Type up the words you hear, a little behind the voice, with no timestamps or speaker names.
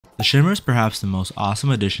The Shimmer is perhaps the most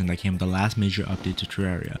awesome addition that came with the last major update to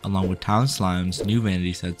Terraria, along with town slimes, new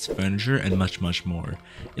vanity sets, furniture, and much more.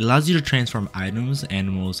 It allows you to transform items,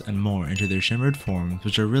 animals, and more into their shimmered forms,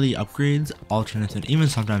 which are really upgrades, alternates, and even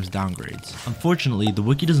sometimes downgrades. Unfortunately, the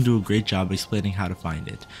wiki doesn't do a great job explaining how to find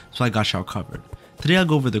it, so I got y'all covered. Today I'll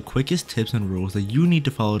go over the quickest tips and rules that you need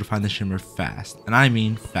to follow to find the Shimmer fast, and I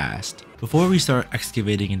mean fast. Before we start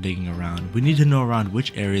excavating and digging around, we need to know around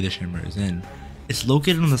which area the Shimmer is in. It's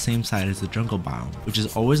located on the same side as the jungle biome, which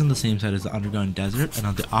is always on the same side as the underground desert and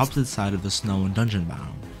on the opposite side of the snow and dungeon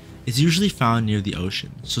biome. It's usually found near the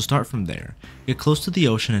ocean, so start from there. Get close to the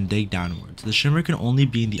ocean and dig downwards. The Shimmer can only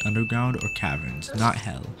be in the underground or caverns, not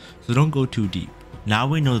hell, so don't go too deep. Now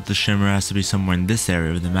we know that the Shimmer has to be somewhere in this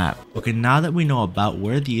area of the map. Okay, now that we know about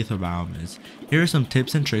where the ether biome is, here are some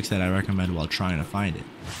tips and tricks that I recommend while trying to find it.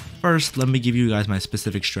 First, let me give you guys my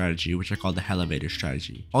specific strategy, which I call the hellavators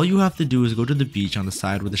strategy. All you have to do is go to the beach on the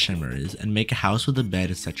side where the Shimmer is and make a house with a bed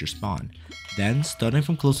and set your spawn. Then, starting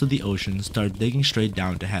from close to the ocean, start digging straight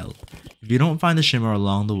down to hell. If you don't find the Shimmer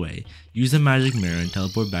along the way, use the magic mirror and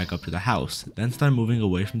teleport back up to the house, then start moving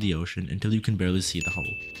away from the ocean until you can barely see the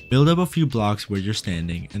hole. Build up a few blocks where you're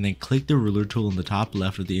standing and then click the ruler tool on the top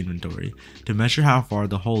left of the inventory to measure how far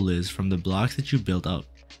the hole is from the blocks that you built up.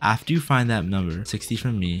 After you find that number, 60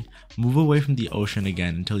 from me, move away from the ocean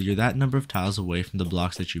again until you're that number of tiles away from the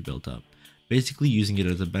blocks that you built up, basically using it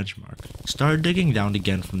as a benchmark. Start digging down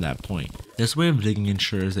again from that point. This way of digging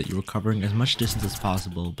ensures that you are covering as much distance as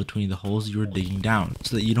possible between the holes you are digging down,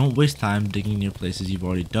 so that you don't waste time digging near places you've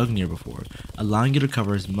already dug near before, allowing you to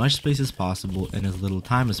cover as much space as possible in as little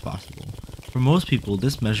time as possible. For most people,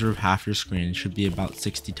 this measure of half your screen should be about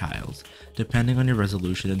 60 tiles, depending on your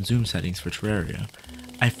resolution and zoom settings for Terraria.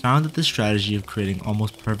 I found that this strategy of creating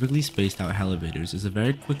almost perfectly spaced out hellavators is a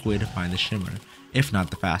very quick way to find the Shimmer, if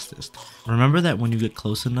not the fastest. Remember that when you get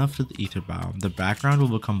close enough to the ether biome, the background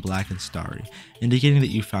will become black and starry, indicating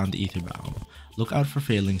that you found the ether biome. Look out for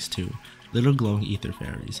failings too, little glowing ether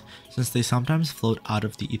fairies, since they sometimes float out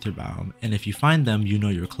of the ether biome, and if you find them, you know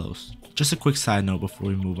you're close. Just a quick side note before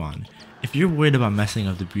we move on. If you're worried about messing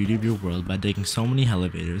up the beauty of your world by digging so many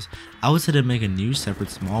hellavators, I would say to make a new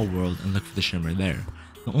separate small world and look for the Shimmer there.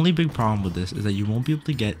 The only big problem with this is that you won't be able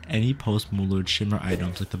to get any post-Moonlord Shimmer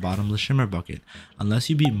items like the bottomless Shimmer bucket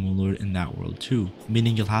unless you beat Moonlord in that world too,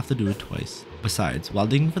 meaning you'll have to do it twice. Besides, while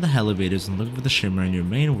digging for the hellavators and looking for the Shimmer in your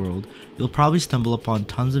main world, you'll probably stumble upon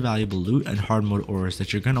tons of valuable loot and hard mode ores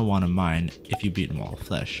that you're gonna want to mine if you beat Wall of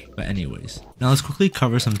Flesh. But anyways, now let's quickly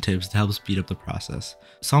cover some tips to help speed up the process.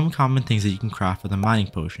 Some common things that you can craft with a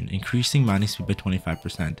mining potion, increasing mining speed by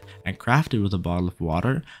 25%, and craft it with a bottle of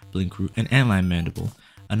water, blink root, and antlion mandible.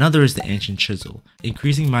 Another is the ancient chisel,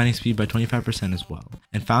 increasing mining speed by 25% as well,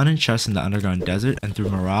 and found in chests in the underground desert and through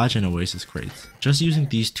mirage and oasis crates. Just using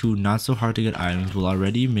these two not so hard to get items will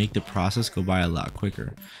already make the process go by a lot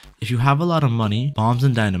quicker. If you have a lot of money, bombs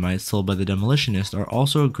and dynamite sold by the demolitionist are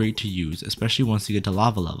also great to use, especially once you get to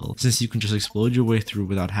lava level, since you can just explode your way through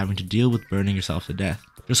without having to deal with burning yourself to death.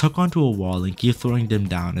 Just hook onto a wall and keep throwing them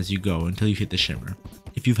down as you go until you hit the Shimmer.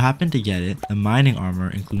 If you've happened to get it, the mining armor,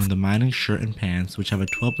 including the mining shirt and pants, which have a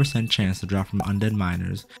 12% chance to drop from undead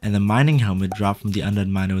miners, and the mining helmet drop from the undead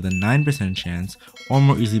miner with a 9% chance, or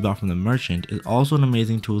more easily bought from the merchant, is also an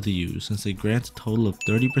amazing tool to use since it grants a total of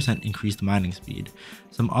 30% increased mining speed.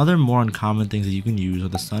 Some other more uncommon things that you can use are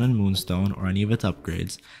the Sun and Moonstone or any of its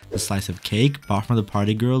upgrades, the slice of cake bought from the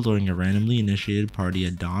party girl during a randomly initiated party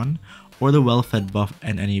at dawn, or the well-fed buff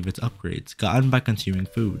and any of its upgrades, gotten by consuming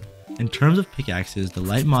food. In terms of pickaxes, the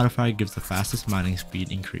light modifier gives the fastest mining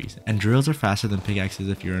speed increase, and drills are faster than pickaxes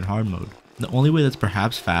if you're in hard mode. The only way that's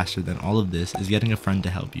perhaps faster than all of this is getting a friend to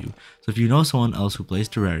help you, so if you know someone else who plays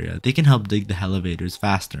Terraria, they can help dig the hellavators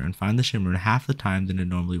faster and find the Shimmer in half the time than it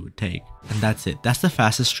normally would take. And that's it, that's the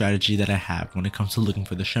fastest strategy that I have when it comes to looking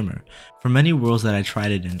for the Shimmer. For many worlds that I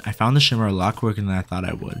tried it in, I found the Shimmer a lot quicker than I thought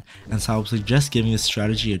I would, and so I would suggest giving this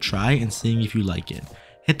strategy a try and seeing if you like it.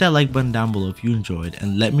 Hit that like button down below if you enjoyed,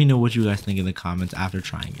 and let me know what you guys think in the comments after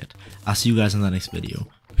trying it. I'll see you guys in the next video.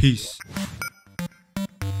 Peace.